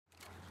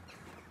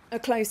A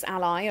close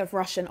ally of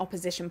Russian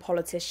opposition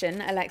politician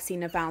Alexei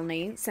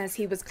Navalny says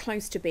he was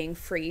close to being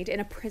freed in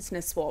a prisoner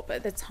swap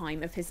at the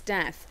time of his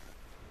death.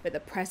 But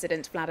that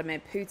President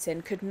Vladimir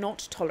Putin could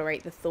not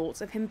tolerate the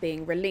thought of him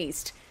being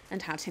released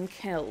and had him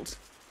killed.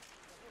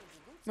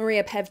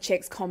 Maria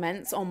Pevchik's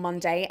comments on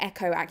Monday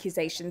echo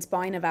accusations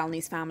by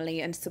Navalny's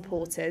family and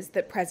supporters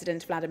that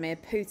President Vladimir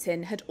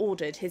Putin had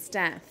ordered his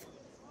death.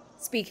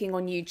 Speaking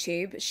on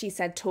YouTube, she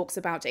said talks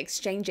about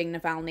exchanging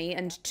Navalny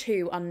and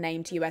two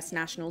unnamed US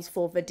nationals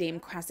for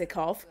Vadim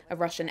Krasikov, a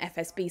Russian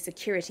FSB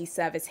security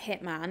service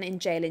hitman in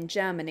jail in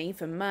Germany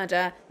for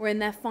murder, were in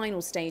their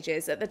final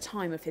stages at the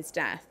time of his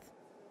death.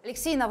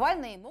 Alexei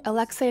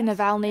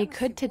Navalny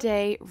could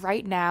today,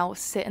 right now,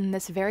 sit in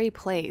this very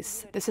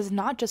place. This is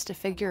not just a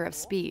figure of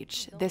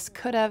speech. This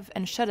could have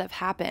and should have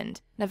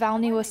happened.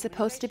 Navalny was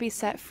supposed to be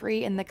set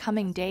free in the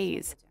coming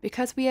days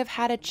because we have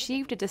had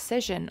achieved a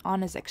decision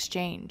on his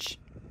exchange.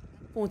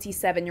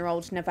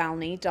 47-year-old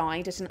Navalny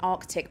died at an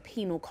Arctic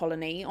penal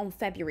colony on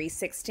February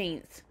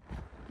 16th.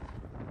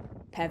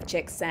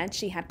 Pevchik said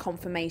she had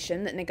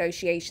confirmation that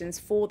negotiations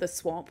for the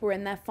swap were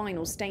in their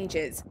final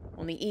stages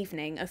on the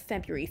evening of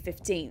February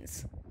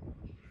 15th.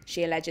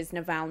 She alleges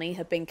Navalny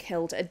had been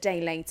killed a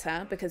day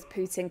later because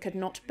Putin could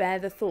not bear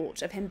the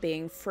thought of him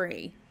being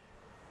free.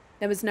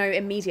 There was no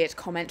immediate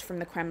comment from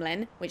the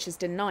Kremlin, which has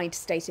denied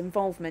state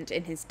involvement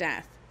in his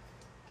death.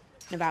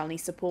 Navalny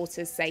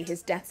supporters say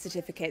his death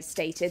certificate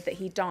stated that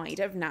he died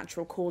of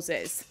natural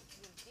causes.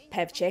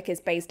 Pevchik is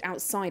based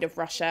outside of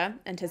Russia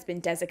and has been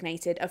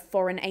designated a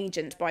foreign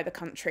agent by the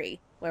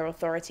country, where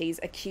authorities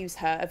accuse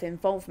her of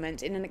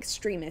involvement in an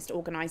extremist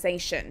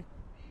organisation.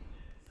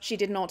 She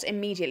did not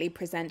immediately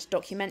present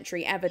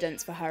documentary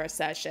evidence for her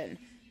assertion,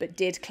 but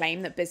did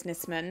claim that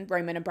businessman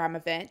Roman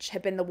Abramovich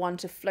had been the one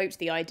to float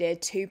the idea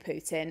to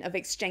Putin of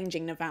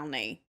exchanging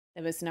Navalny.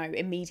 There was no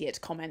immediate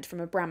comment from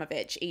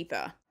Abramovich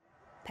either.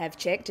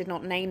 Pevchik did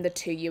not name the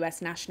two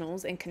US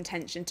nationals in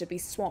contention to be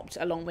swapped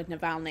along with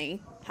Navalny.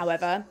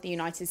 However, the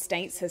United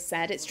States has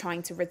said it's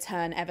trying to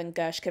return Evan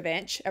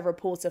Gershkovich, a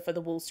reporter for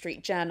the Wall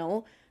Street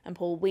Journal, and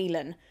Paul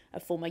Whelan,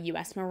 a former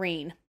US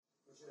Marine.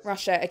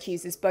 Russia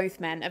accuses both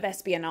men of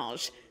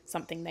espionage,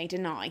 something they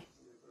deny.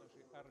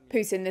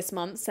 Putin this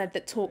month said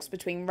that talks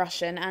between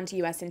Russian and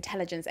US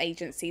intelligence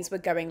agencies were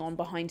going on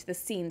behind the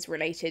scenes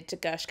related to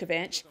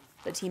Gershkovich,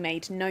 but he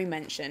made no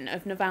mention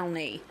of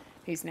Navalny,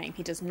 whose name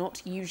he does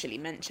not usually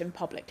mention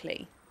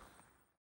publicly.